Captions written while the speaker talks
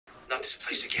not this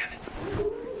place again.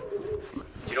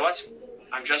 You know what?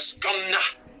 I'm just gonna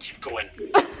keep going.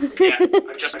 Yeah,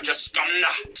 I'm just gonna.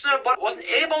 But wasn't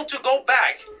able to go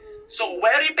back. So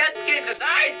very bad game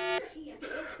design.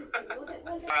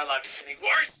 I love getting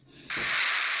worse.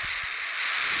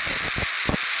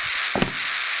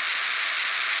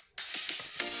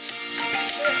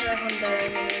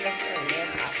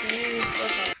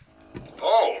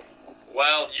 Oh,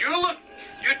 well, you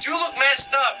do look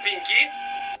messed up, Pinky.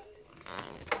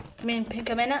 I mean, pick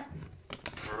a minute.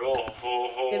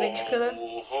 The witch killer.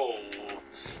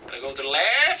 Gonna go to the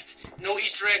left. No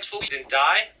Easter eggs. We didn't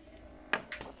die.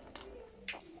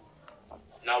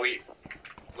 Now we're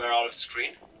out of the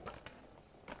screen.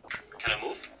 Can I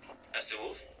move? Can I still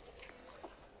move?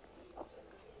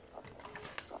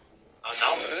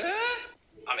 Now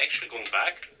I'm actually going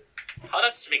back. How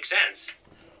does this make sense?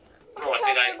 Bro, I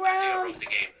think I broke the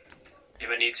game. If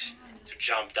I need to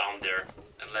jump down there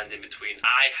and land in between,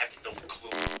 I have no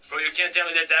clue. Bro, you can't tell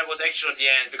me that was actually the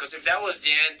end, because if that was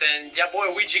the end, then yeah,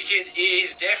 boy, Ouija Kid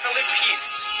is definitely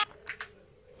pissed.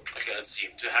 Okay, let's see.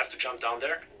 Do I have to jump down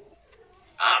there?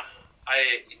 Ah,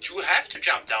 I do have to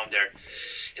jump down there.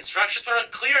 Instructions were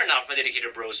not clear enough, my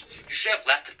dedicated bros. You should have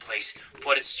left the place,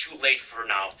 but it's too late for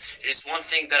now. There is one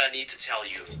thing that I need to tell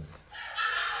you.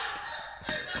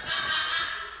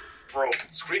 Bro,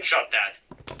 screenshot that.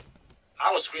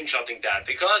 I was screenshotting that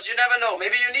because you never know.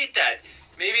 Maybe you need that.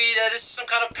 Maybe that is some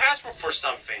kind of password for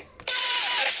something.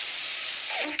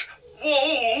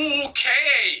 Whoa,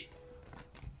 okay.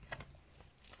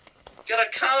 Gotta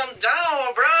calm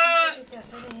down, bruh.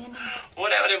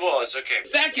 Whatever it was, okay.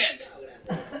 Second,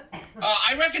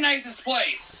 I recognize this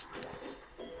place.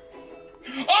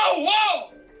 Oh,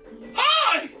 whoa!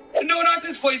 Hi! No, not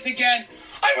this place again.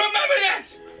 I remember that!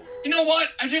 You know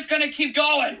what? I'm just gonna keep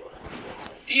going.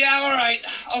 Yeah, all right.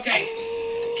 Okay.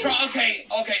 Okay.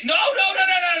 No.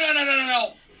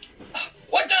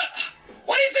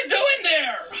 What is it doing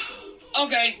there?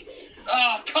 Okay.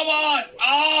 Oh, come on.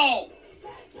 Oh.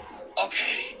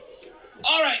 Okay.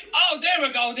 All right. Oh, there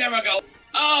we go.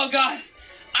 Oh, God.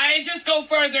 I just go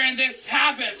further and this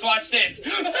happens. Watch this.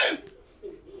 Princess,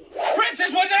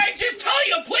 what did I just tell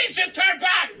you? Please just turn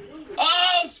back.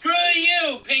 Oh, screw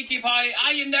you, Pinkie Pie.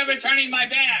 I am never turning my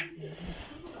back.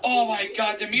 Oh, my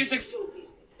God. The music's...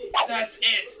 That's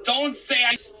it. Don't say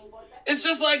I... It's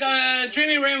just like a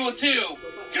Dreamy Rainbow 2.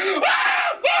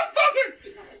 Ah! Oh, fucker!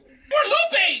 We're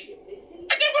looping!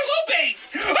 I think we're looping!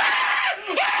 Ah!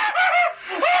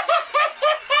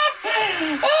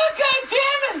 Oh, God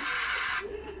damn it!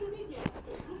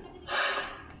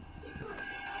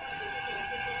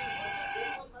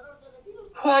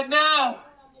 What now?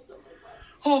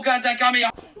 Oh, God, that got me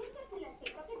off.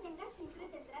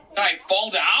 Did I fall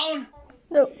down?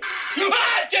 No.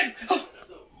 Ah,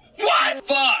 what?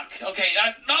 Fuck. Okay,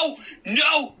 no! Oh,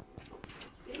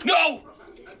 no!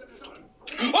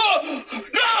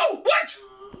 What?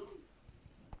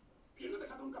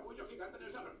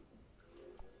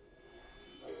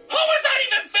 How was that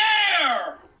even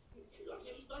fair?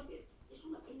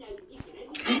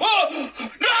 Oh,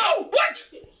 no! What?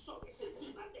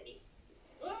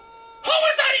 How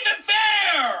was that even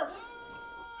fair?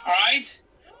 All right.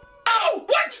 Oh,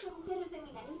 what?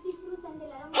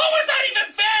 How was that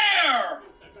even fair?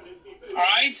 All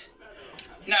right.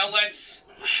 Now let's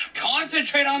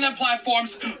concentrate on the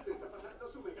platforms.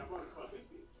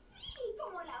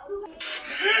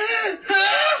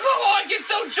 Oh, I can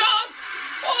still jump.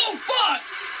 Oh, fuck.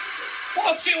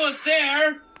 Well, she was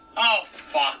there. Oh,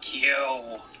 fuck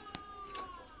you.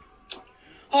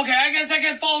 Okay, I guess I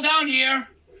can fall down here.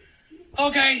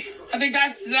 Okay, I think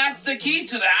that's the key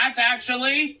to that,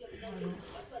 actually.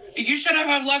 You should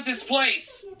have left this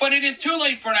place, but it is too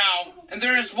late for now. And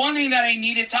there is one thing that I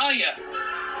need to tell you.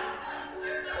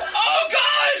 Oh,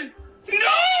 God!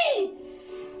 No!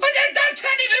 That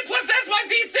can't even possess my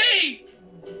PC!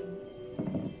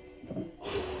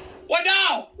 What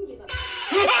now?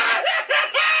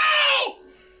 No!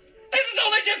 This is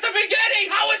only just the beginning!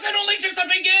 How is it only just the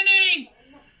beginning?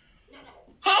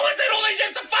 How is it only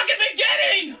just the fucking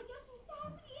beginning?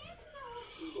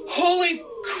 Holy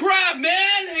crap,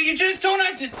 man! You just don't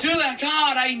have to do that.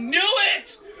 God, I knew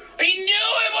it! I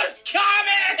knew it was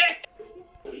coming!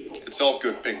 It's all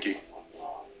good, Pinky.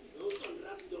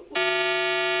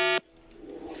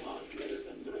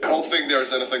 I don't think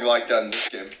there's anything like that in this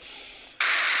game.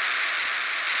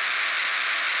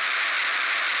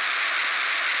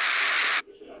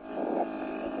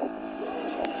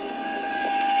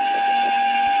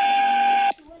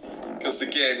 Because the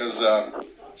game is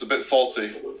it's a bit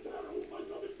faulty.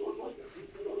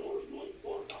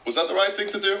 Was that the right thing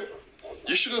to do?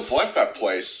 You should have left that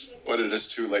place, but it is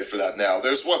too late for that now.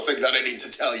 There's one thing that I need to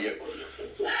tell you.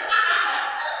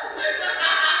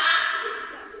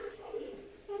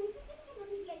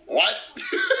 What?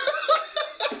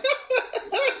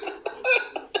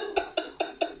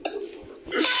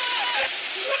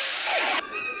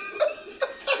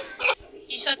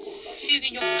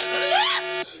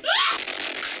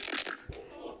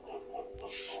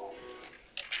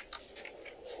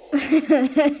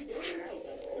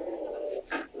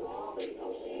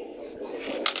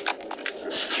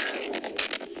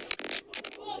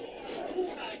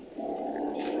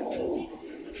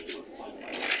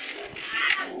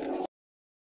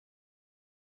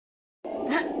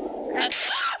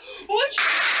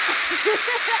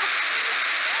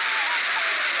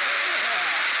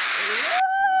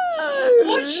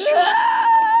 Вот черт!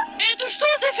 Это что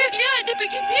за фигня? Это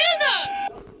пигмена?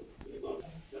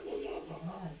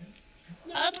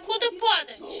 Откуда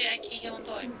падать всякий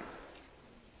ерундой?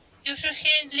 You should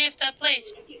hand leave that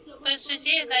place.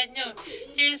 Посуди на дню.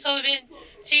 Телесовен,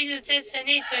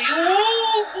 телецессеница. О,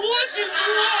 боже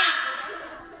мой!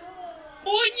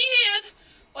 О, нет!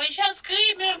 Ой, сейчас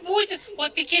скример будет. Ой,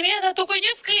 пигмена, только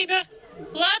нет скример.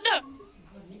 Ладно?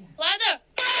 Ладно?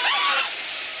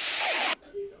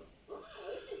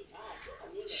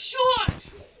 Черт!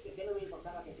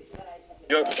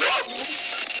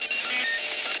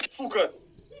 Сука!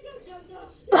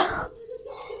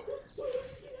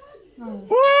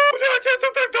 Блять, это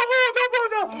так давно!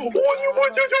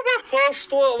 А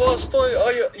что?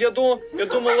 Я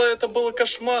думала, это было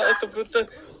кошмар.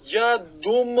 Я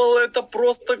думал, это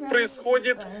просто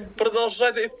происходит,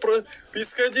 продолжает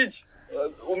происходить.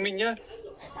 У меня,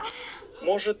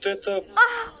 может, это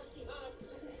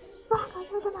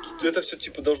все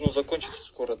типа должно закончиться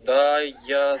скоро. Да,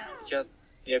 я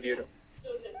верю.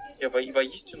 Я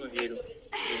воистину верю.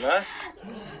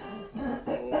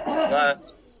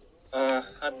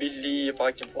 I believe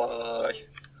I can fly.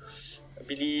 I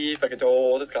believe I can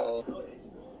do this guy.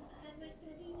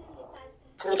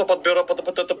 Круто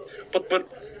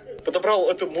подобрал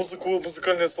эту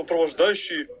музыкальное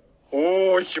сопровождающее.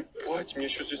 Ой, ебать, мне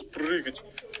еще здесь прыгать.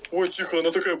 Ой, тихо,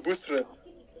 она такая быстрая.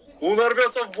 Луна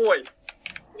рвется в бой.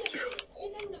 Тихо.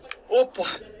 Опа.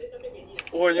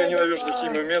 Ой, я ненавижу такие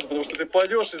моменты, потому что ты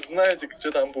пойдешь и знаете,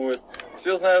 что там будет.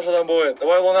 Все знают, что там будет.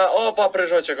 Давай, Луна. Опа,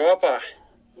 прыжочек. Опа.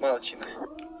 Молодчина.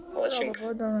 Молодчинка.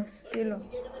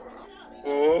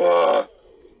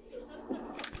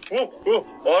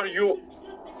 Are you...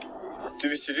 Ты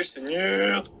веселишься?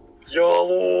 Нет. Я,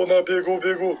 Луна,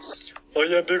 бегу. А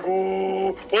я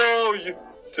бегу. Ой.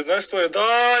 Ты знаешь, что я?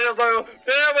 Да, я знаю.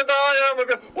 Все мы знаем.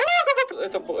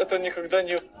 Это никогда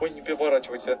не... Ой, не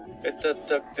переворачивайся. Это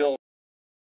так делал.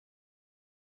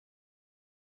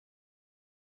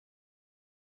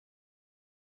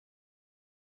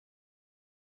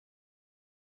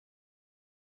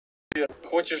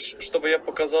 Хочешь, чтобы я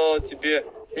показала тебе...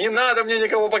 Не надо мне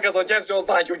никого показывать, я все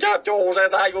знаю, я все уже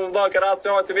знаю, много раз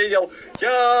все это видел.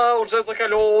 Я уже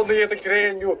закаленный этой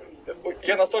хренью.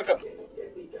 Я настолько...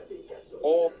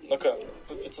 О, ну-ка,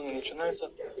 пацаны, начинается.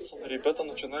 Пацаны, ребята,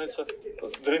 начинается.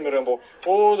 Дрейми Рэмбо.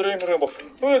 О, Дрейми Рэмбо.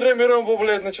 Ой, Дрейми Рэмбо,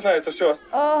 блядь, начинается, все.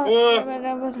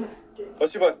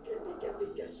 Спасибо.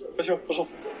 Спасибо,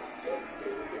 пожалуйста.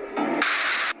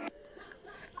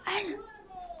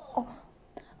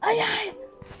 Ай-яй!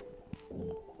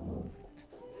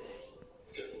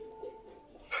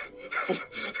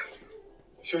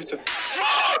 Все это...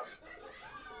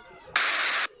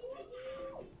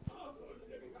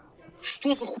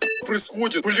 Что за хуй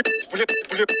происходит?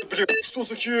 Блядь, что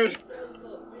за херь?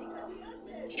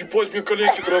 Ебать, мне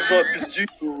коленки дрожат, пиздец.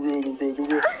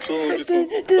 Сука. Что написано?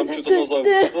 Там что-то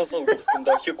на Залговском,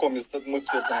 да, хекомис, мы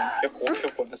все знаем.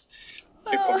 Хекомис.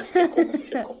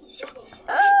 Все.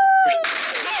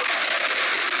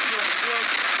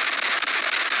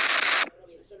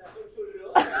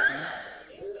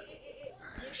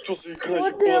 Что за игра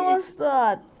ебаная?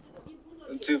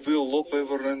 Ты will loop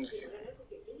ever.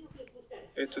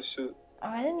 Это все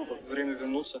время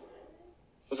вернуться.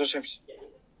 Возвращаемся.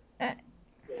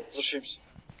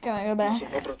 Обратно.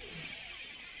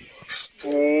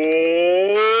 Что?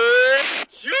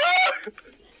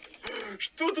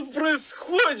 Что тут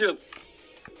происходит?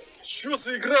 Что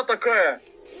за игра такая?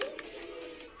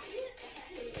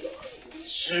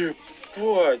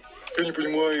 Ебать. Я не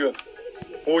понимаю.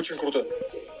 Очень круто.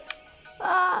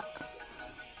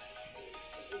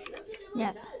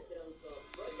 Нет.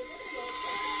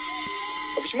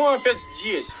 А почему мы опять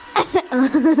здесь?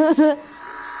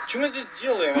 Что мы здесь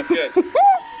делаем опять?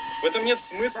 В этом нет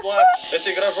смысла.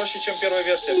 Эта игра жестче, чем первая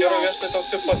версия. Первая версия это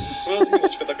типа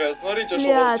разминочка такая. Смотрите,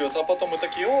 что вас ждет. А потом мы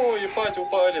такие, о, ебать,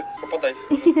 упали. Попадай.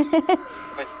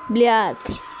 Блядь.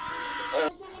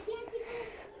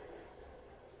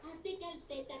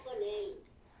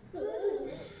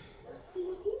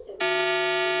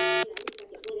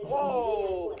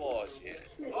 О, боже.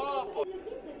 О, боже.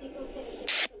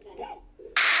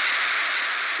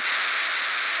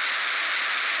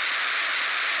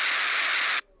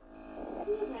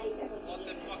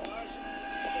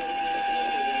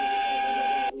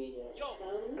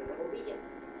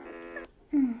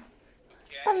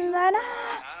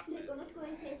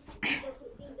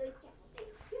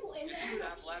 You should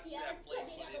have left that place, but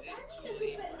it is too late. There's one thing you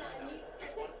need to know.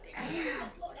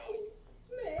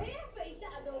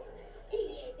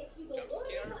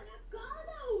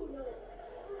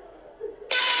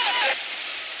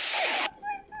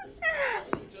 Jumpscare?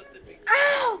 It's just a big...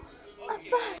 Ow!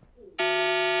 Okay.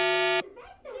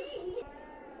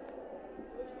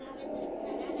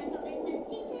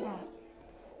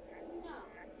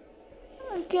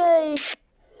 Okay.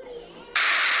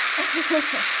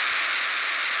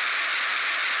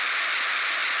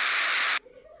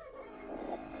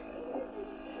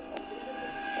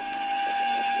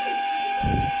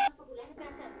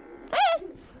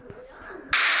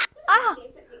 Ah!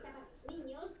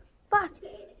 Fuck.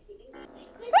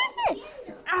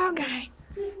 Okay.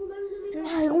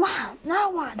 Wow.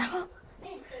 Now what? Huh?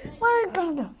 What are you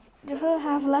gonna do? You should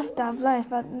have left that place,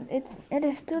 but it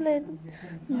is too late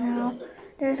now.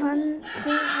 There's one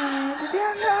thing I need to do.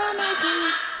 Oh my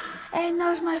goodness. And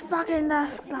that's my fucking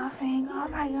last thing. Oh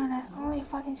my goodness. Holy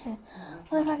fucking shit.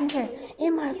 Holy fucking shit.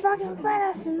 In my fucking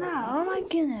fantasy now. Oh my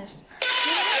goodness.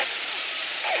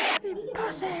 Fucking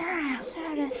pussy ass.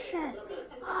 That shit.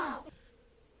 Oh.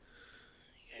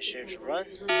 You sure to run?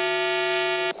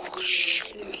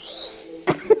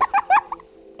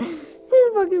 He's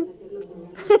fucking.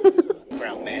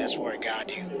 Brown man, I swear to God,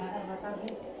 dude.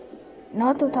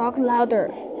 Not to talk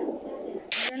louder.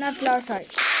 You're not flower side.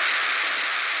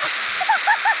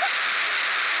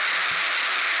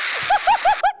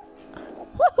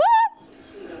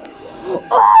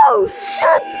 Oh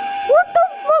shit! What the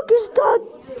fuck is that?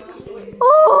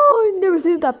 Oh, I never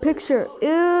seen that picture.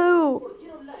 Ew.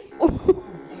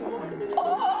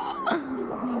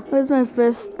 That's my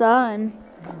first time.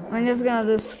 I'm just gonna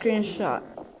do a screenshot.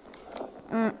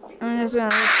 I'm just gonna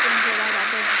do a screenshot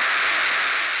like that.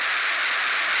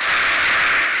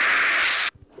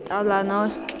 All that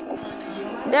noise.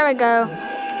 There we go.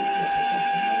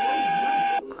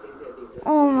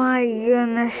 Oh my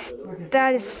goodness,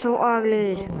 that is so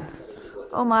ugly.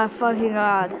 Oh my fucking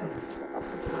god.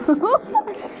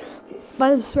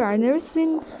 But I swear, I never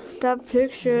seen that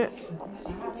picture.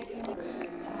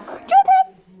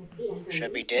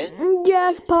 Should be dead?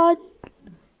 Jackpot.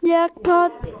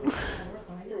 Jackpot.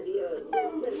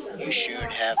 You should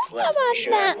have left. You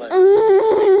should have left.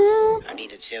 I need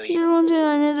to tell you. There's one thing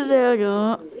I need to tell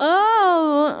you.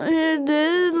 Oh, it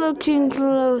is looking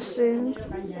closing.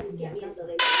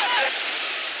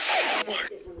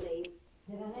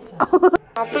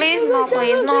 Oh, please no,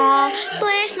 please no,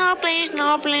 please no, please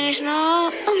no, please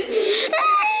no.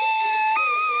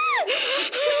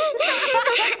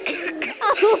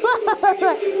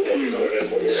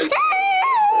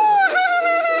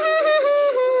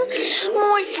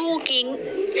 My fucking.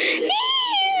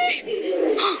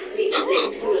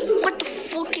 What the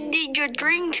fuck did you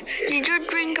drink? Did you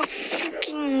drink a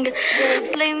fucking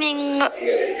blaming?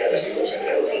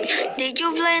 Did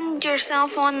you blend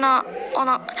yourself on a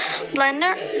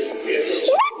blender?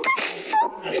 What the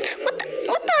fuck?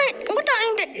 What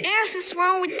the ass is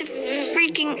wrong with the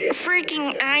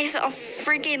freaking eyes of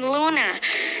freaking Luna?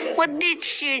 What did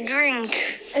she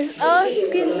drink? It's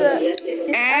asking the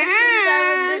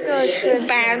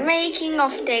Bad making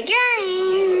of the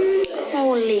game.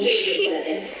 Holy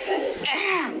shit.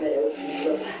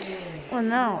 Oh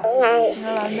no.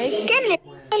 No, I'm making it.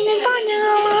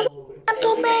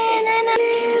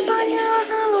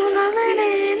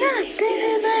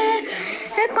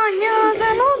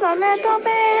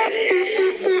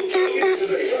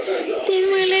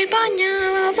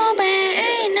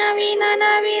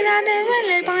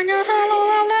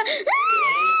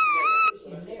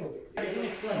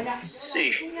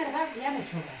 See.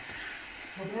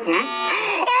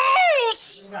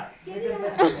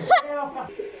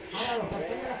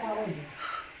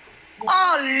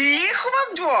 Oh, hijo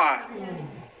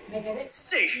de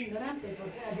sí.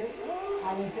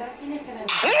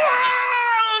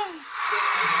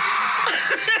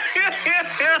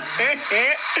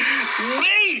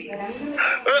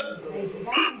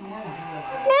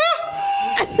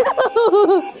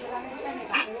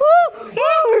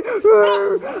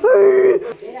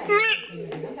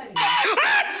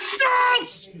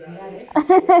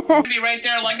 Be right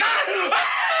there like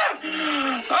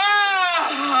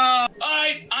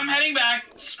Alright, I'm heading back.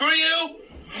 Screw you.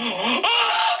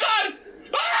 Oh god!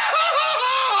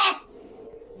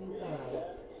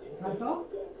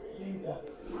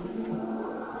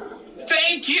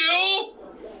 Thank you!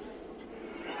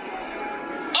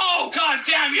 Oh god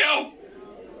damn you!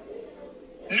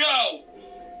 No!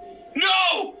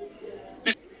 No!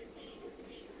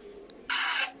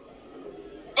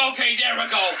 Okay, there we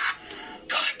go.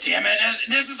 God damn it.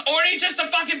 This is already just the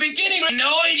fucking beginning.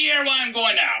 No idea where I'm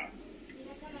going now.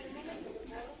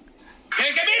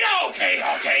 Okay, give me no. Okay.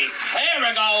 There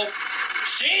we go.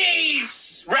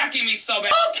 She's wrecking me so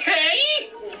bad.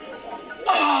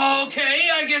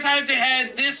 Okay, I guess I have to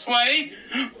head this way.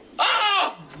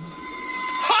 Oh!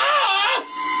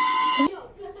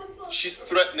 She's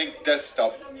threatening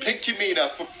desktop. Pinky Mina,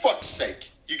 for fuck's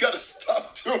sake. You gotta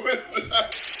stop doing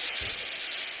that.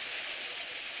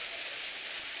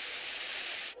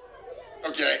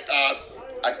 Okay,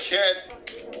 I can't.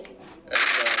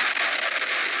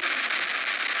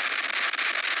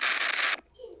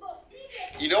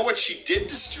 You know what she did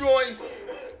destroy?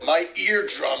 My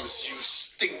eardrums, you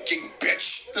stinking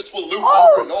bitch. This will loop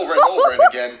over and over and over and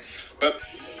again. But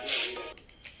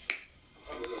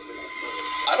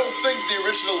I don't think the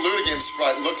original Luna game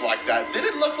sprite looked like that. Did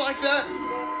it look like that?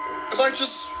 Am I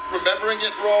just remembering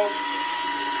it wrong?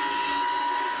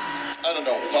 I don't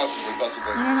know, possibly. But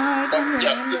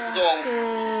yeah, this is all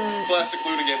classic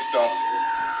Luna game stuff.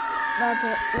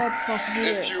 That's so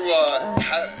weird. If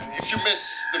you miss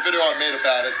the video I made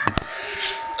about it,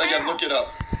 again, look it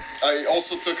up. I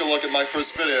also took a look at my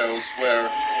first videos where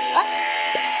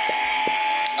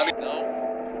I mean, no.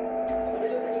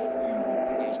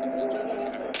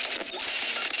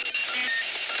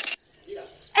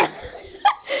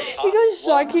 You guys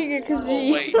shocking it because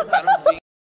he. Wait, I don't think.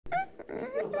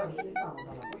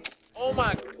 Oh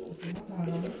my.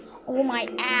 Oh my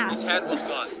ass. His head was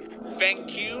gone.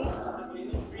 Thank you.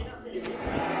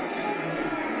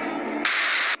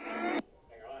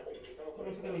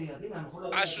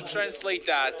 I should translate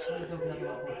that.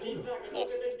 Oh.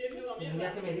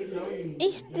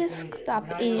 It's desktop,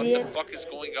 What idiot. the fuck is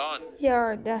going on?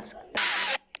 Your desktop.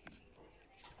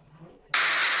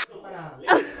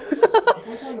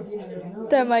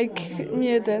 That mic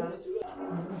muted.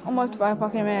 Almost 5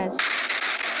 fucking minutes.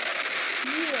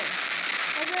 Yeah.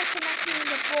 How can I connect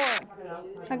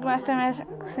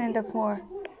the 4?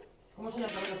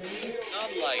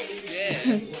 Not like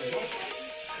this.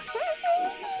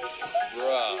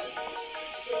 Bruh.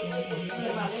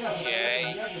 Okay.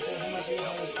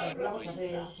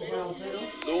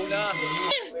 Luna.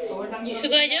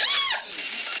 Нифига не.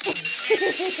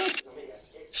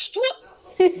 Что?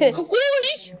 Какую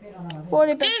речь?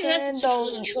 40%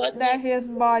 of Daffy's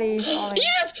body falling.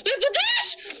 Нет, ты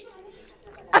подашь?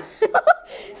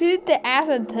 Hit the ass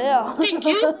and tail. Thank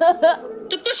you.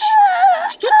 Ты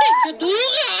что ты,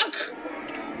 дурак?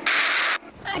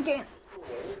 Again.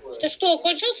 Ты что,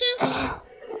 кончился?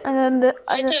 I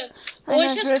Ой,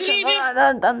 сейчас Криви.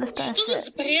 don't understand Что за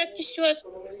shit. бред несет?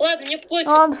 Ладно, мне пофиг.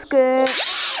 I'm scared.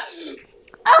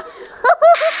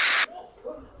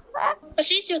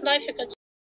 Пошлите нафиг отсюда.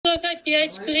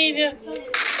 Опять Криви.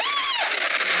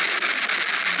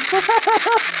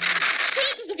 Что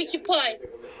это за пикипай?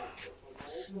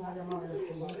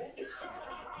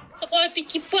 Такой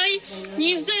пикипай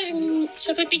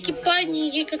чтобы пикипай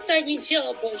никогда не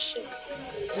делал больше.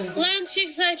 Ладно, фиг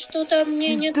знает, что там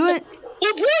мне нет. О,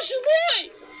 боже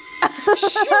мой!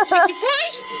 Что,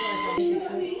 пикипай?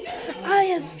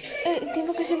 Ay, el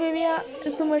tiempo que se bebía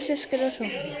el zumo es asqueroso.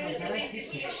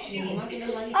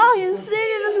 Ay, en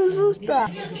serio, no se asusta.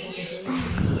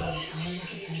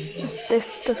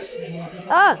 Textos.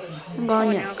 Ah,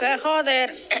 coño. ¡Qué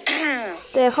joder!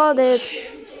 Te jodes.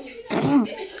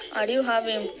 Are you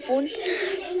having fun?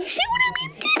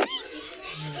 Seguramente sí.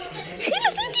 Sí lo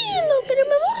estoy viendo, pero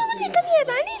me aburro de esta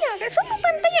mierda, nena, que es una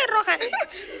pantalla roja.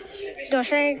 Yo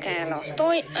sé que lo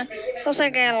estoy. Yo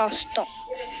sé que lo estoy.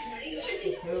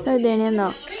 Estoy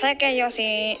teniendo. Sé que yo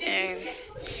sí.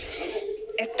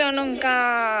 Esto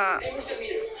nunca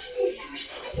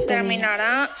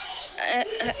terminará.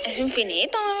 Es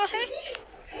infinito, no lo sé.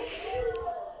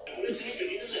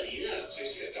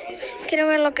 Quiero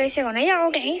ver lo que hice con ella,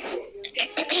 ok.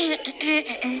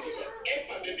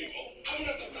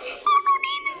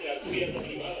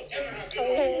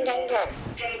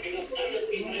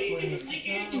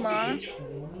 Va.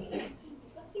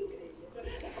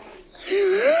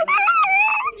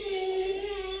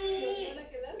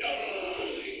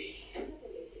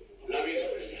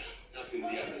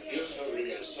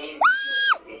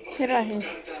 got him.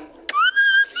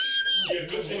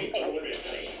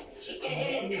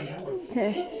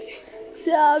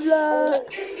 Se habla.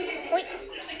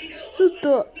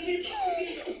 Susto.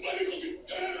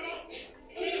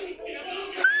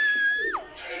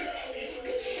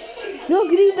 No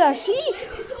grita así.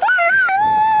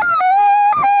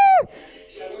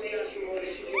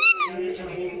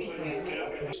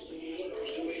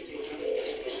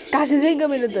 Casi 5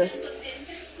 minutos.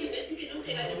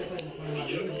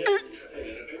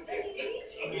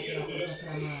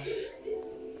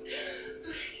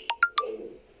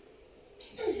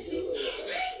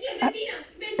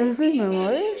 ¿Eso es mi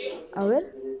móvil? A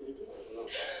ver.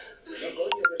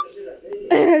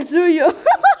 Era el suyo.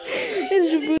 El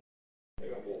suyo.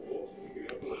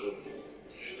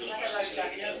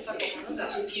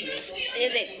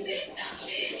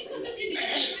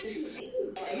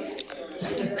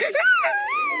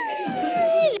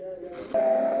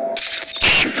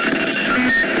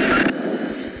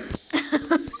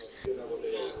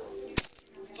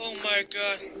 Oh my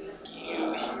god.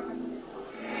 You.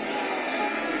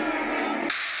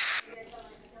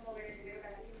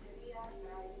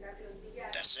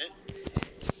 That's it?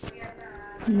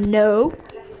 No.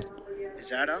 Is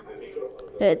that all?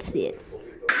 Let's see it.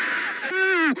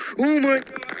 Oh my god.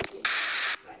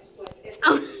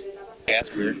 Oh. Yeah,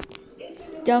 that's weird.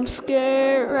 Jump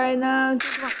scare right now.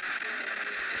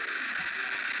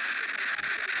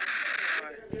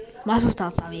 Me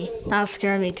asustaste a mí. That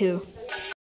scared me too.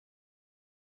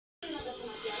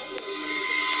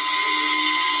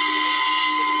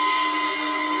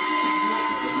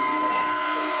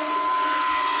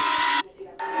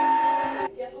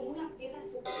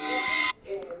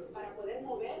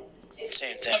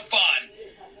 Same thing. Have fun.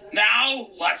 Now,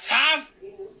 let's have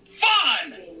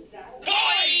fun.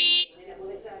 Boy!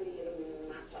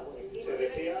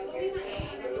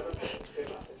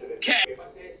 Okay.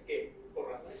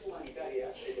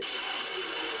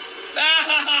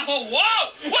 Oh,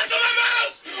 whoa! What's on my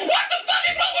mouse? What the fuck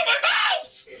is wrong with my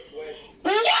mouse?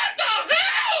 What the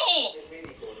hell?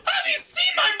 Have you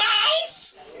seen my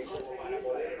mouse?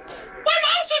 My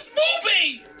mouse is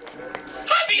moving.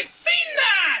 Have you seen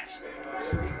that?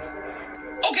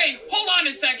 Okay, hold on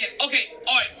a second. Okay,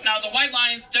 alright, now the white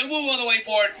lines, don't move all the way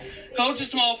forward. Go to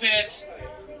small pits.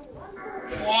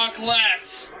 Walk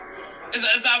left.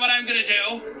 Is that what I'm gonna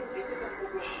do?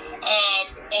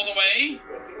 All the way.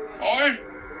 Forward.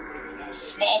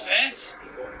 Small pit.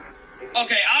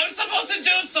 Okay, I'm supposed to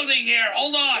do something here.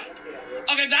 Hold on.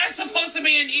 Okay, that's supposed to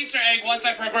be an Easter egg once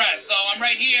I progress. So I'm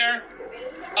right here.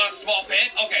 Small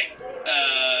pit. Okay.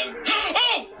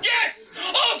 Oh, yes!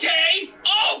 Okay!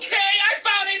 Okay, I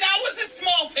found it! That was a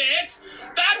small pit!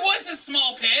 That was a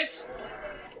small pit!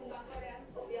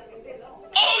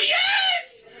 Oh,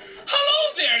 yes!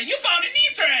 Hello there! You found an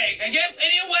Easter egg! I guess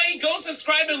anyway, go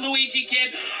subscribe to Luigi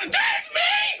Kid. That's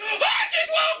me! I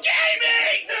just won't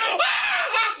gaming!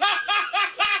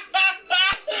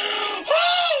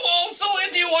 Oh, also,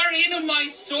 if you are into my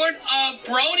sort of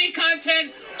brony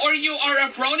content, or you are a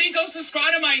brony, go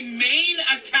subscribe to my main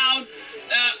account,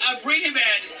 Breeding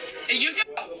Bed. You can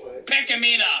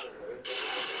Pecamina.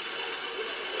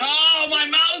 Oh, my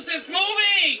mouse is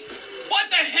moving! What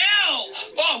the hell?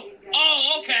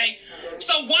 Oh, okay.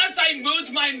 So once I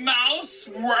moved my mouse,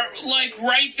 like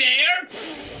right there,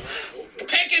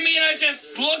 Pecamina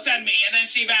just looked at me and then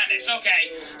she vanished.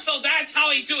 Okay, so that's how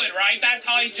I do it, right? That's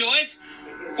how I do it?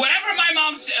 Whenever my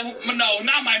mom's, no,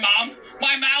 not my mom,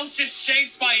 my mouse just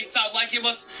shakes by itself like it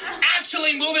was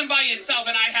actually moving by itself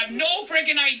and I have no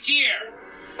freaking idea.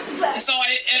 So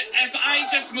if I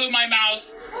just move my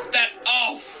mouse, that,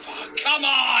 oh, fuck, come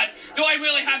on. Do I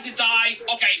really have to die?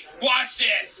 Okay, watch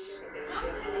this.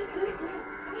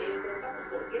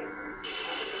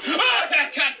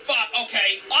 God, fuck,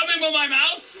 okay. I'm gonna move my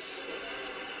mouse.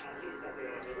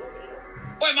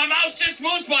 Wait, my mouse just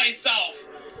moves by itself.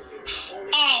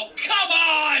 Oh, come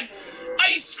on.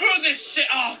 I screwed this shit.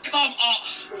 Oh, come on.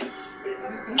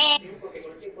 Oh.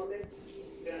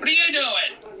 What are you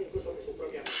doing?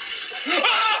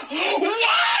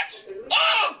 What?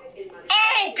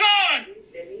 Oh, God!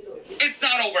 It's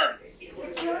not over.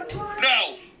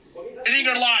 No. It ain't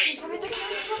gonna lie.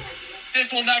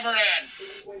 This will never end.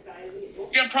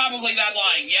 You're probably not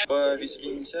lying, yeah?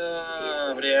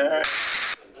 Повеселимся, бля.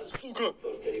 Сука!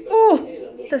 Oh,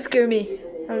 that scared me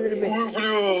a little bit. Ой,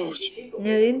 блядь!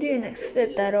 No, you didn't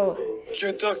expect that at all.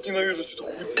 Я так ненавижу эту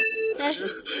хуйню. Я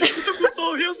так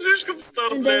устал, я слишком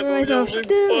стар And для then этого. Я, myself,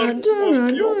 блин, инфаркт,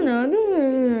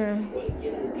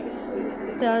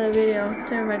 the other video,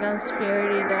 turn my gun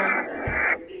security though.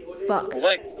 Fuck.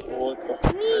 Лайк. Вот,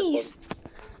 Please.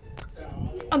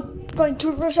 I'm going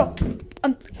to Russia.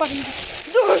 I'm fucking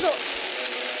to Russia.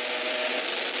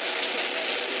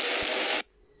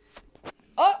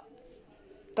 Oh!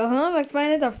 Doesn't look like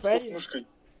Find It Что Afraid. с мышкой?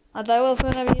 I thought it was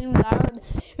gonna be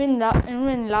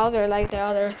even louder like the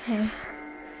other thing.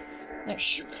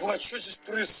 Ебать, что здесь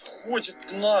происходит?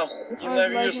 Нахуй, liking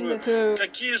ненавижу. it too.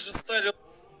 Какие же стали...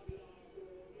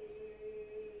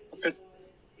 Опять...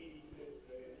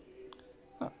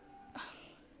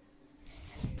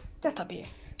 Just up here.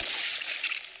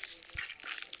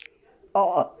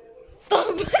 Oh.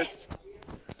 Face.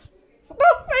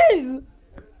 Face.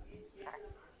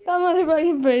 That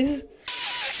motherfucking face.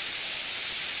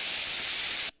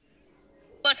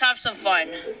 Let's have some fun.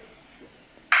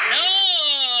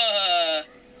 No!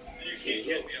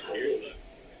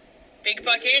 Big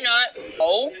buck here, not.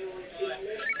 Oh.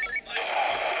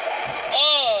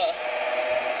 Oh.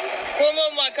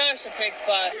 Como my casa, big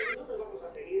buck.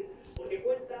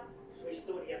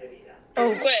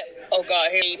 Oh, quit. Oh,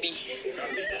 God, here, baby.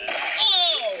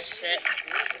 Oh, shit.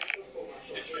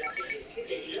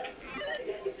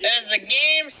 Is the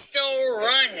game still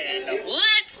running?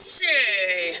 Let's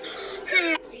see.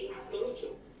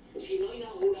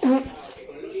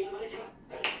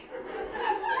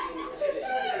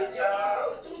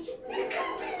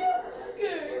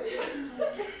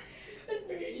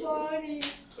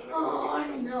 Oh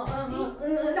no.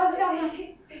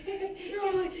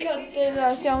 Oh my god, there's a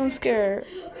jumpscare.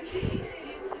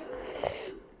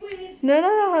 No.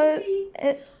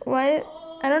 Why?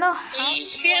 I don't know how. И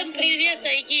всем привет,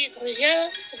 дорогие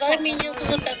друзья! С вами меня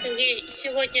зовут Акалей. И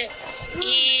сегодня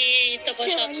и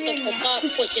Табашат, что папа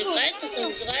будет играть, это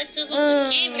называется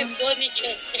Game Reforme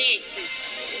часть 3.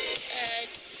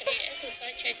 Это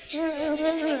два части.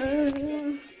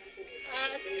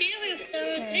 Первый,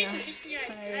 второй, третий уже сняли.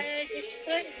 А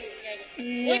четвертый не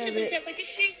сняли. Больше, друзья,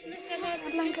 подпишитесь на канал,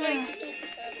 читайте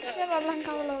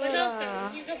пожалуйста,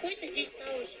 не забудьте надеть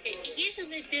наушники. И если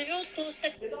наберет, то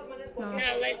ставь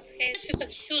на Let's Hand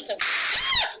отсюда.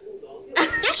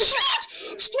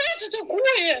 Что это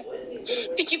такое?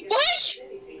 Пикипай?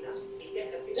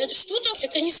 Это что там?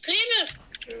 Это не скример?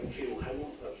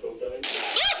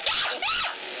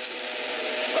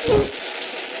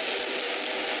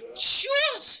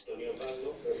 Черт!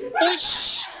 Ой,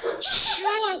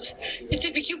 черт! Это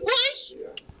Пикипай?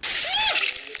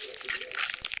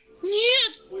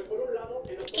 Нет!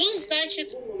 Что значит?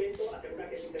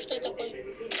 Что такое?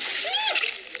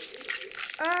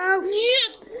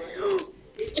 Нет!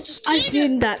 Это I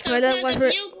seen that. Why that was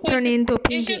turning into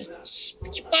Я Pinky. сейчас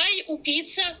Пикипай,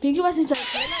 убийца. Pinky was inside.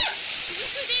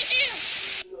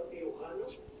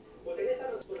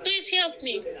 Please help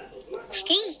me.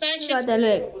 Что значит?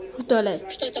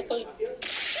 Туалет. Что такое?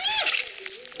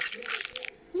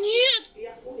 Нет!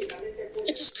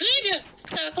 Это скример!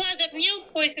 Так, ладно, мне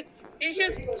пофиг. Я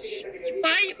сейчас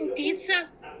Пикипай, убийца.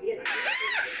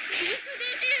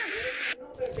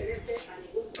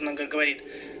 Она говорит,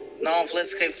 now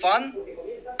let's have fun.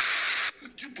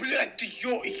 Блять, ты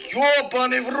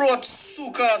ёбаный в рот,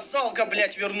 сука, Залка,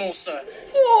 блять, вернулся.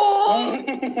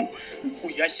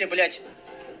 Хуя себе, блять.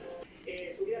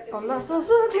 Con los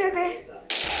susurros.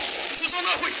 Что за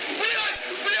нахуй?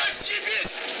 Блять,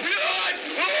 съебись! Блять!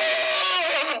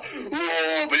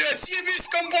 О, блять, съебись,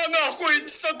 компа, нахуй,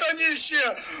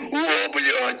 сатанище! О,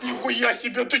 блять, нихуя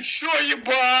себе, ты чё,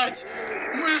 ебать?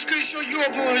 Мышка еще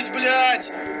ёбнулась, блять!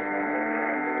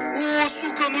 О,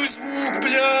 сука, ну и звук,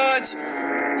 блять!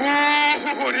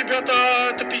 О, ребята,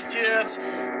 это пиздец!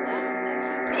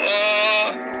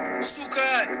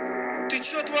 Сука, ты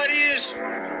чё творишь?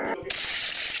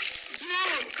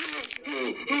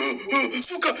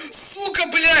 Сука,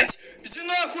 блядь! Иди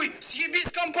нахуй!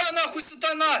 Съебись компа, нахуй,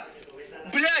 сатана!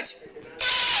 Блядь!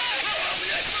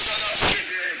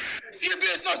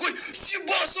 Съебись, нахуй!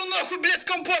 Съебался, нахуй, блядь,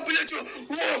 компа, блядь!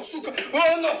 О, сука!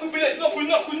 А, нахуй, блядь, нахуй,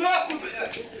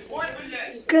 блядь! Ой,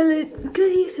 блядь! ¿Qué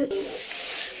dice?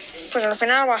 Pues al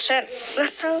final va a ser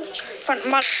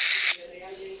mal.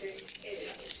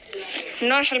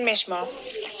 No es el mismo.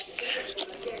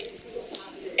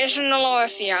 Eso no lo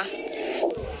decía.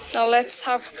 No, let's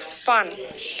have fun.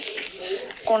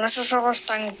 Con esos ojos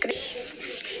tan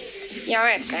y a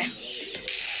ver qué.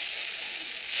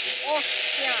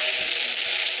 ¡Hostia!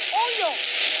 ¡Oye!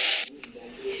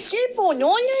 ¿Qué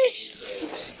poñones?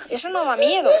 Eso no da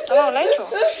miedo, está mal hecho.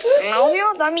 El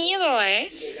audio da miedo,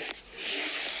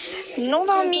 No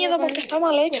da miedo porque está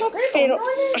mal hecho, pero,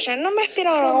 o sea, no me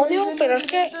esperaba el audio, pero es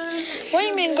que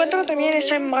hoy me encuentro también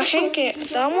esa imagen que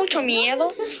da mucho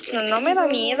miedo. No me da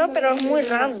miedo, pero es muy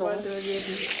random.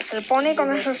 Se pone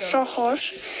con esos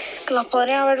ojos que los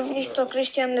podría haber visto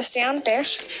Christian desde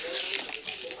antes.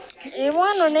 Y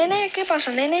bueno, nene, ¿qué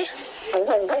pasa, nene?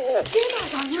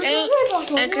 El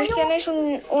Cristian es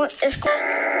 ¡Hola!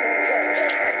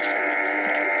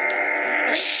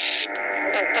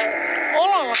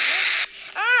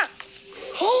 ¡Ah!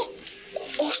 ¡Oh!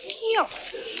 ¡Hostia!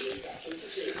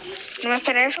 No me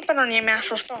esperé eso, pero ni me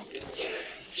asustó. O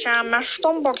sea, me asustó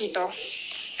un poquito.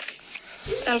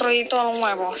 El ruidito de los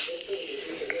huevos.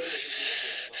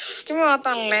 ¿Qué me va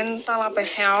tan lenta la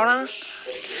PC ahora?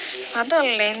 ¿Va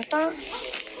tan lenta?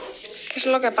 ¿Qué es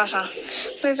lo que pasa?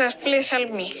 Please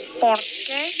help me. ¿Por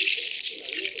qué?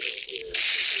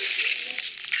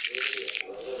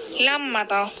 La han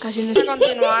matado. Casi no.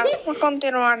 Voy a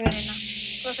continuar, nena.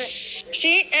 Entonces,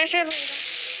 sí, ese ruido.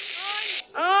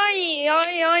 Ay,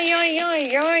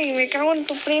 me cago en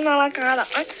tu prima la cagada.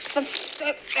 Ay,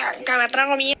 que me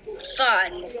trago mierda.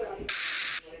 Fun.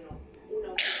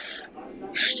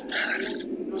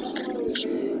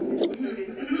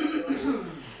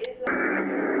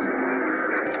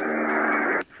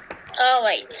 Oh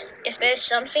wait, if there's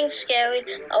something scary,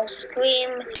 I'll scream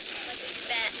like a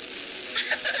bat.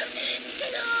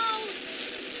 No!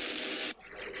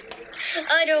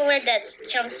 I don't want that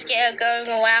jump scare going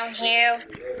around here.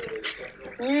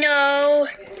 No.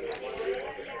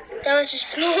 That was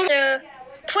just the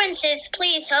princess,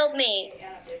 please help me.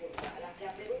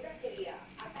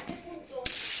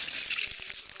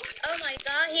 Oh my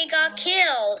god, he got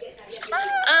killed.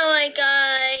 Oh my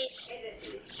guys.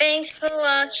 Thanks for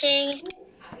watching.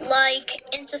 Like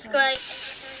and subscribe.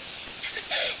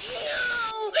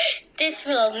 No! This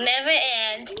will never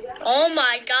end. Oh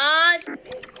my god.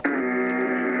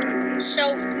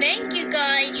 So thank you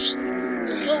guys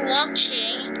for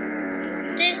watching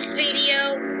this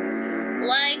video.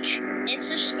 Like and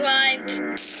subscribe.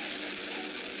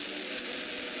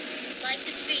 Like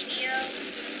this video.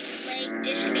 Like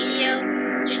this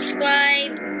video.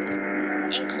 Subscribe.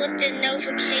 And click the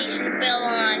notification bell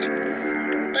on.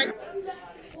 But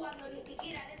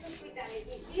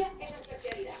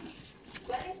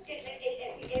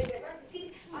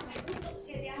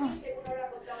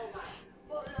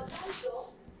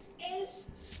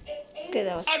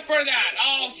Quedamos. Not for that.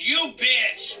 Oh, you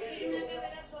bitch.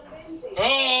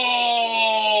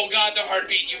 Oh, God, the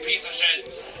heartbeat, you piece of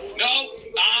shit. Nope,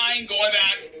 I ain't going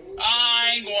back.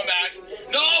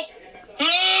 Nope.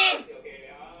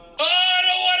 I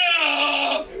don't want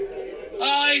to.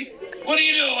 What are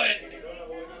you doing?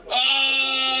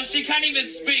 She can't even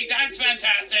speak. That's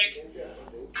fantastic.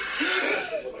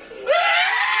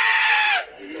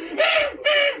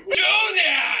 Do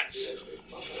that.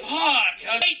 Fuck.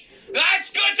 Okay.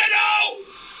 That's good to know.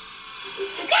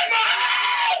 My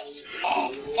mouse.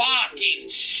 Oh, fucking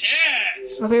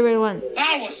shit. My favorite one.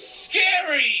 That was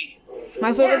scary.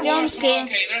 My favorite Where jump was- scare.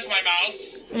 Okay, there's my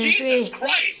mouse. In Jesus 3,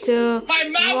 Christ. 2, My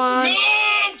mouse 1.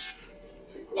 moved.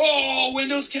 Oh,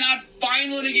 Windows cannot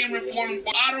find litigant reform.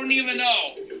 I don't even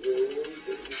know.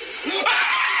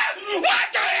 Ah!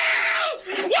 What the hell?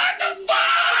 What the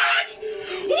fuck?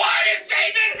 What is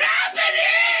even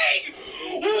happening?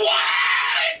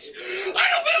 What? I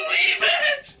don't believe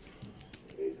it.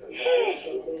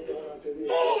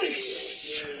 Holy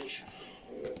shit.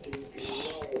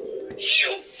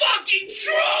 You fucking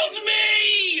trolled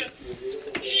me!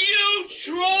 You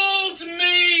trolled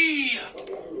me!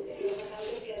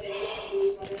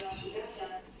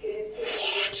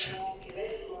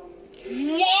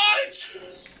 What?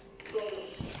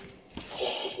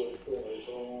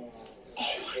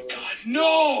 Oh my god,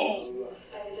 no!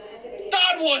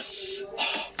 That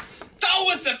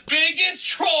was the biggest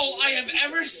troll I have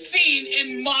ever seen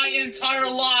in my entire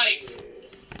life.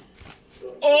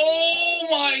 Oh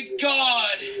my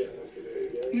god.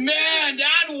 Man,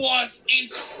 that was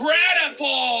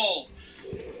incredible.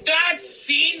 That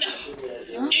scene,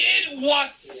 it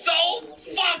was so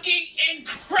fucking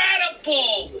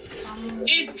incredible.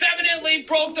 It definitely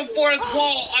broke the fourth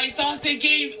wall. I thought the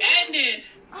game ended,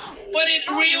 but it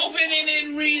reopened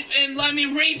and let me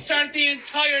restart the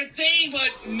entire thing, but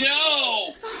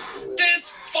no. This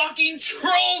fucking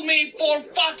trolled me for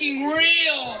fucking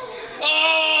real.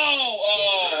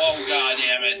 Oh, god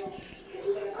damn it.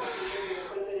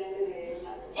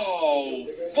 Oh,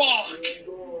 fuck.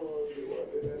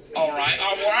 Alright,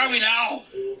 where are we now?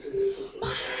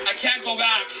 I can't go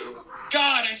back.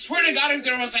 God, I swear to God, if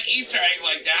there was an Easter egg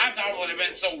like that would have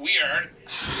been so weird.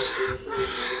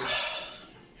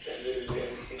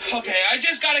 Okay, I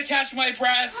just gotta catch my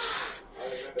breath.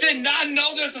 Did not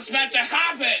know this was meant to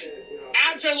happen.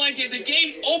 After, like, the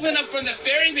game opened up from the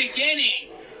very beginning,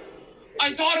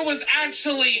 I thought it was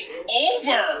actually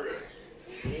over.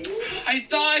 I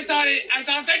thought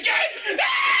the game...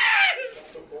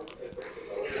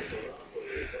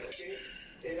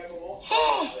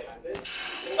 Oh!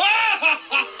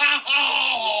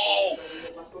 Oh!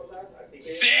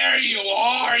 There you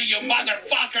are, you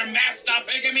motherfucker, messed up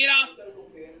Higamina.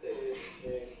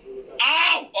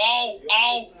 Oh, oh,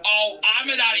 oh, oh, I'm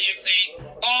an audience.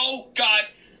 Oh, God.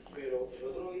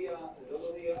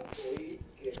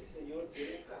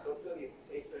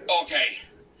 Okay.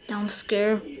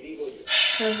 Jumpscare.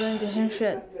 Presentation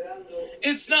shit.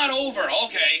 It's not over,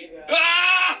 okay.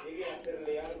 Ah!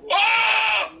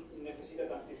 Ah!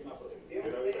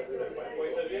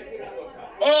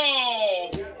 Oh!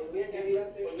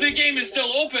 The game is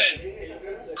still open.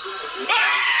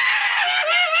 Ah!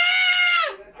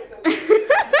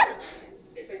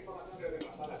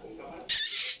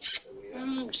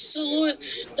 Целует,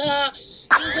 да,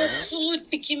 целует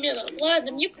Пикимена.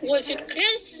 Ладно, мне пофиг. Какая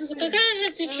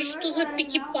разница, что за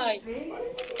Пикипай?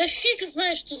 Да фиг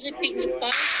знает, что за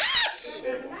Пикипай.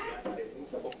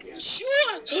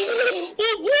 Черт!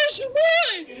 О, боже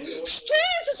мой! Что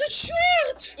это за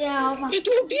черт?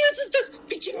 Это убийца так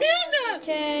Пикимена?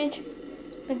 Change.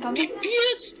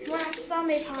 Пипец!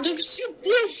 Да все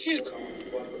пофиг!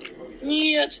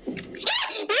 Нет!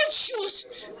 О, черт!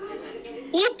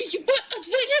 О, Пикипай,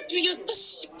 отвалит меня!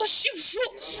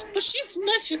 Пошли в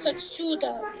нафиг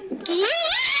отсюда! Да?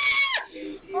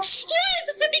 Что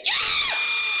это за Пикипай?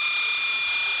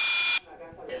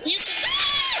 Нет!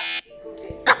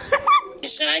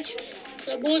 Бежать!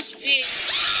 Надо успеть!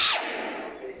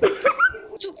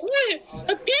 Такое!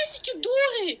 Опять эти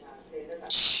дуры!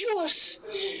 Черт!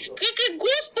 Как,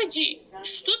 господи!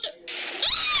 Что-то...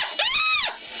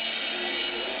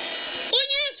 О,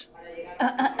 нет!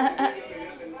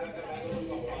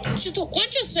 Что-то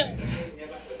кончился?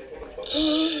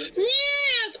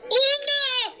 Нет! Луна!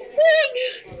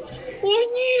 Умер! О,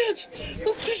 нет!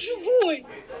 Как ты живой?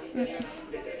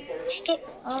 Что?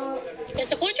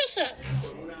 Это кончился?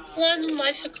 Ладно,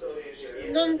 нафиг.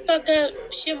 Нам пока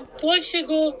всем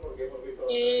пофигу.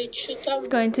 И что там?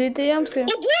 Going to the jumpscare.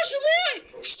 О, боже мой!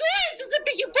 Что это за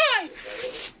Пикипай?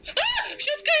 А!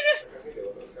 Что с камер?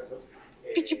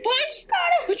 Пикипай?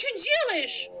 Ты что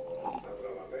делаешь?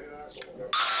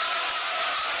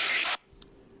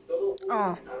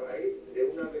 Oh.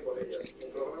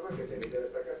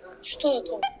 Что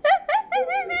это?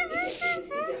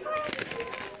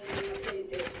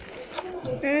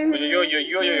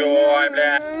 Ой-ой-ой-ой-ой,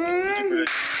 бля.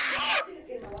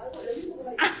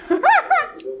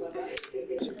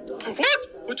 Иди, блядь.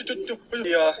 Вот!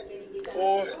 Я.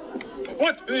 Ой.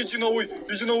 Вот! Иди нахуй!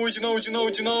 Иди нахуй! Иди нахуй! Иди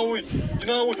нахуй! Иди нахуй! Иди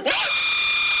нахуй!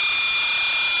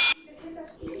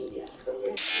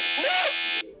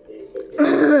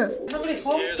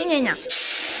 Не-не-не.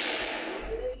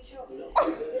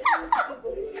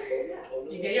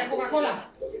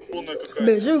 Полная какая.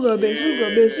 Безуга, безуга,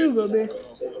 безуга, без.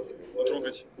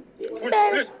 Трогать. Ой,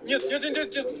 блядь! Нет, нет, нет, нет,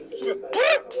 нет! Сука!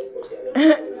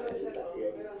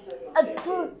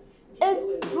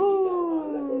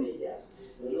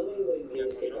 Нет,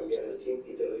 пожалуйста.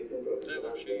 Да я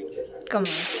вообще... Come on.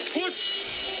 Вот!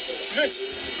 Блядь!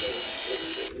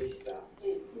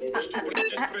 Что, блядь,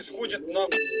 здесь происходит,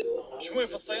 нахуй? Почему я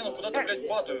постоянно куда-то, блядь,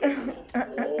 падаю?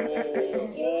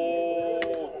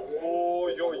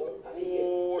 Ой-ой.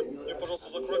 Ой. Мне, пожалуйста,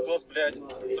 закрой глаз, блядь.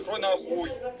 Закрой нахуй.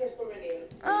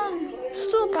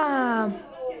 Сука!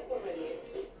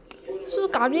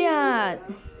 Сука, блядь!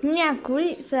 Нет,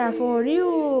 курица for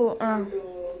you!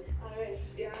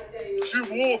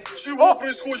 Чего? Чего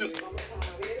происходит?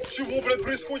 Чего, блядь,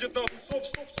 происходит, нахуй? Стоп,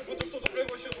 стоп, стоп. Это что за, блядь,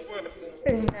 вообще такое?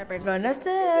 Never gonna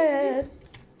say.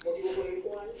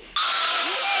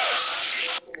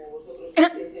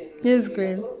 It's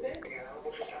green.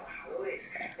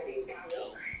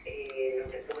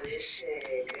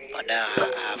 But now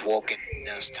I've woken.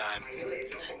 Now it's time.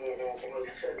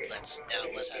 Let's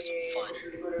have some fun.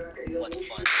 What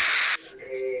fun?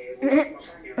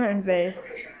 Face.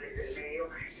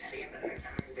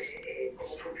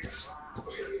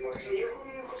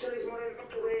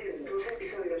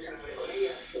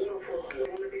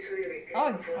 Oh,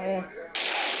 it's fire.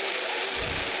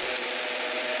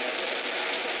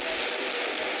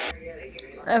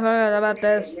 I forgot about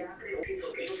this.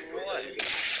 Before what?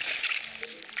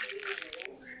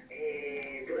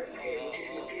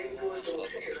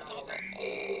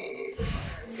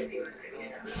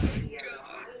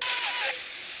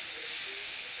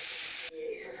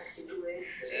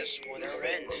 This one are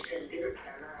in.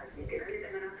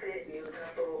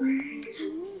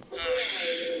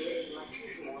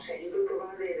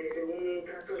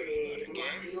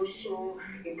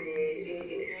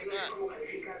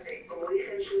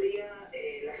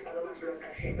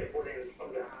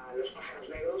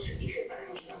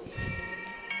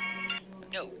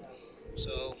 No.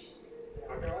 So,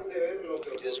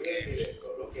 this game,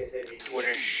 what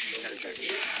is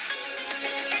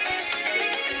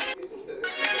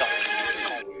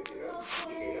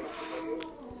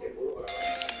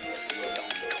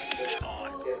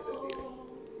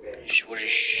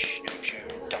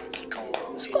Donkey Kong.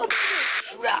 Stop!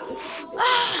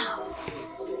 Ah!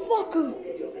 Fuck you!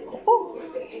 Oh.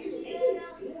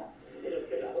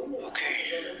 Okay.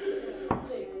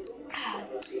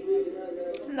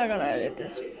 I'm not gonna edit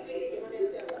this.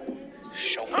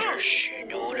 Soldiers, you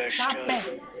know that Stop stuff.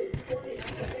 it!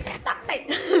 Stop it!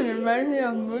 Reminds me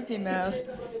of Mickey Mouse.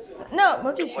 No,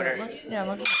 Monkey Show. Water. Yeah,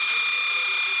 Monkey Show.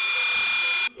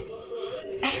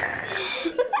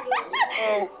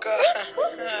 Oh God.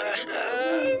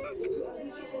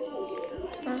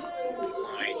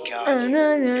 My God. No.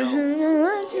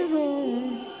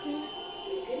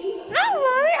 Don't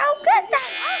worry, I'll get that.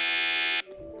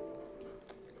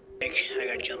 I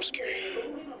got Jumpscare.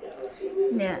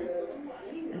 Yeah.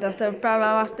 That's the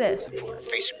problem with this.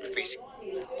 Facing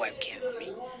webcam on me.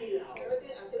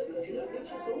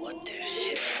 What the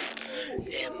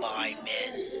hell am I,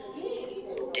 man?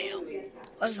 Damn.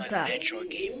 What's It's like that? a Metroid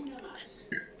game.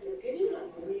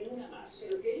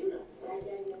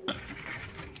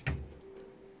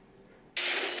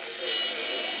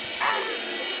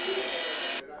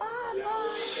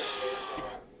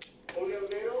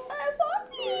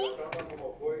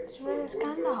 It's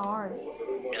kind of hard.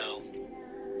 No.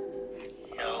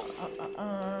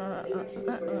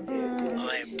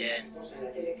 I am dead.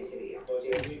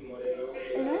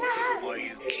 Are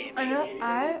you kidding me?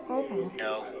 I open.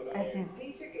 No. I think.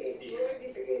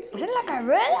 Is it like I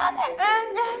read on it?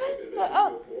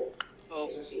 Oh. Oh.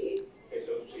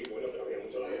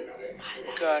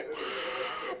 God.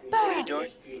 What are you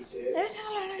doing? There's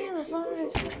how I get my phone.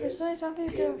 It's doing something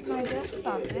to my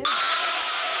desktop.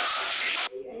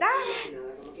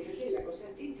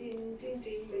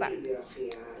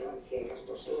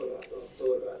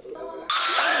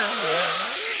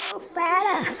 Oh, fat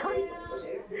ass.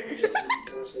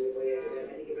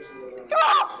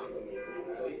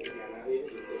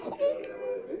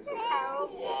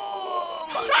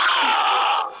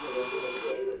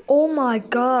 Oh my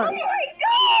god.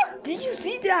 Did you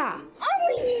see that?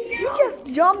 He just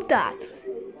jumped that.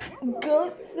 Go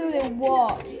through the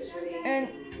wall and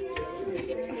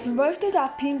smashed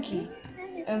that pinky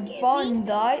and fall and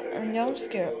died and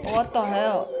Jumpscare. What the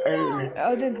hell?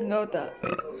 I didn't know that.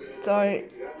 Sorry.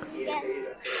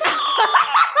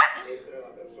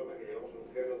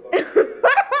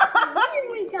 Oh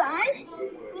my gosh.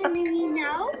 What do you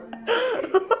know?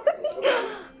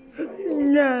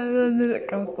 No, that didn't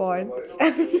come forward.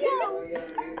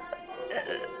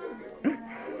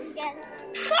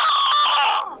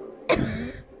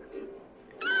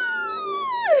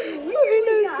 Look at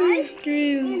those two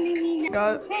screams.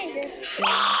 God.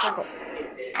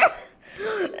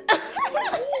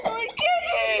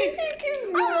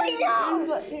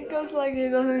 He goes like he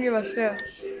doesn't give a shit.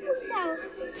 No.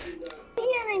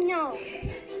 Yeah, I know.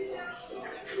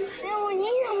 No,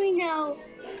 we know.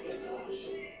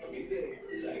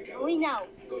 We know.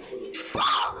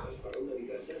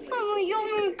 Oh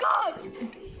my god.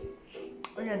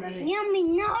 Oh yeah, that's it. Yummy,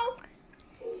 no.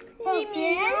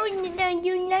 Okay.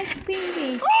 You like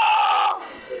baby.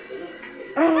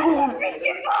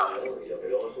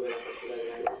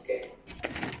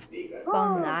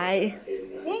 Con lại.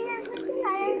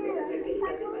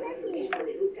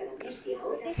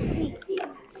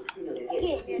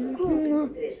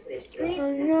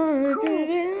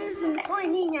 Ôi,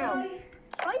 đi nào.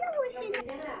 Có đâu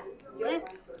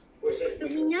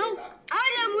Dominó.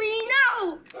 ¡Hola,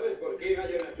 Dominó! ¿Sabes por qué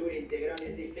Gallo Natura Integral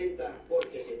es distinta?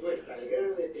 Porque se tuesta el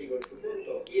grano de trigo en su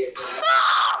punto y es...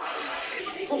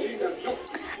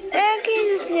 Aquí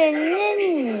dice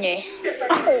nene.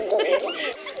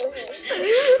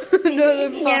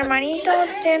 Mi hermanito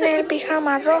tiene el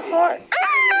pijama rojo.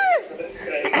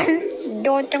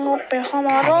 Yo tengo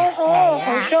pijama rojo,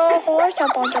 ojos rojos,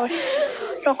 zapatos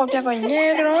rojos, blancos y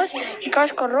negros, y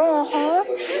casco rojo,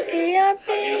 y la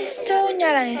pisto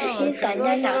naranjita,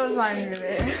 nana.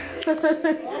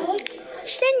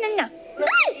 Sí, nena.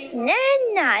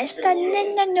 Nena, esta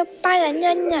nena no para,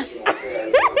 nena.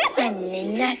 La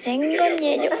nena tengo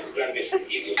miedo.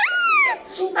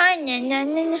 Ay, nena,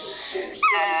 nena.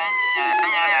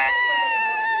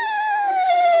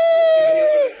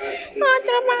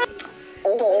 Otra más.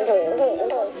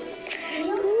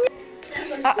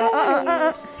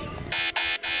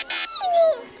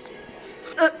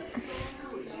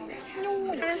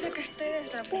 Parece que estoy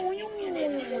desde el principio.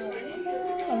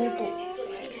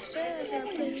 Que estoy desde el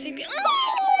principio.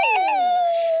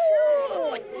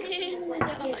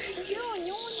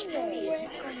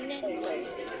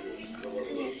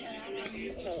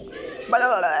 Oh,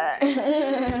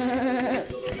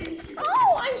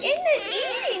 I'm in the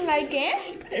eating, I guess.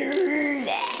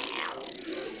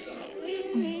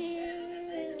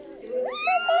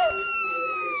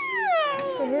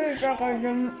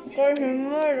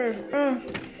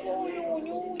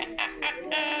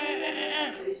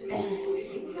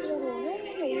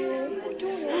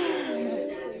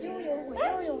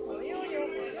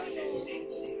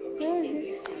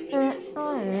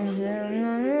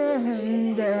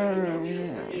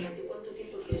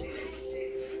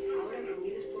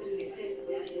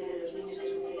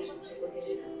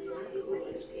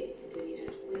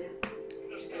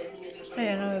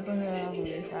 Oye, no me pongo a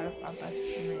revisar papas.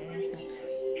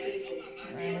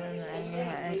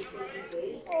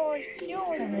 No.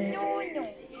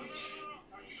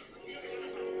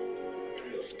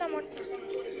 Está muerto.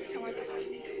 Está muerto.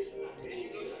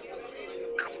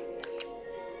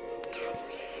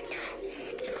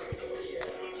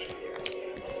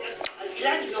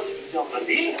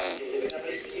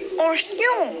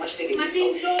 Hostia,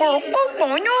 ¿por qué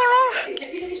pañuelos?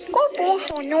 ¿Qué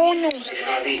puso? No.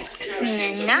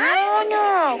 Nena,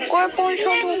 ¿qué puso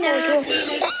tu coño?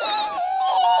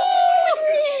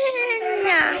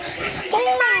 Nena,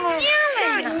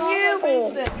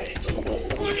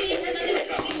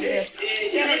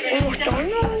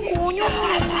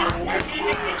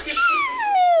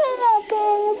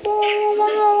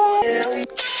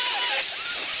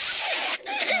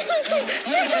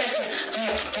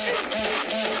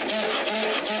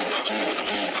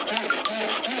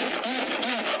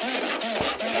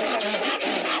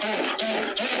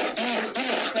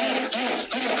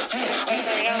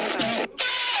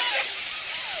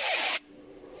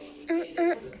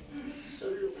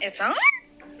 It's on?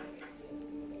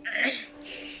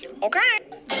 Okay.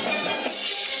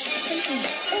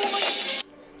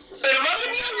 Pero más o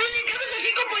menos, Willy, ¿qué haces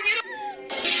aquí, compañero?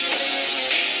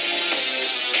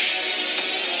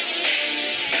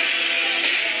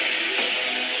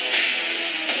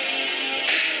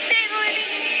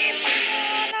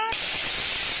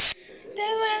 Te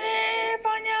duele el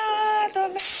pañato,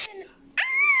 ven.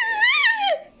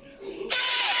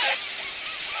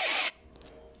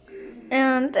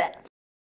 And that's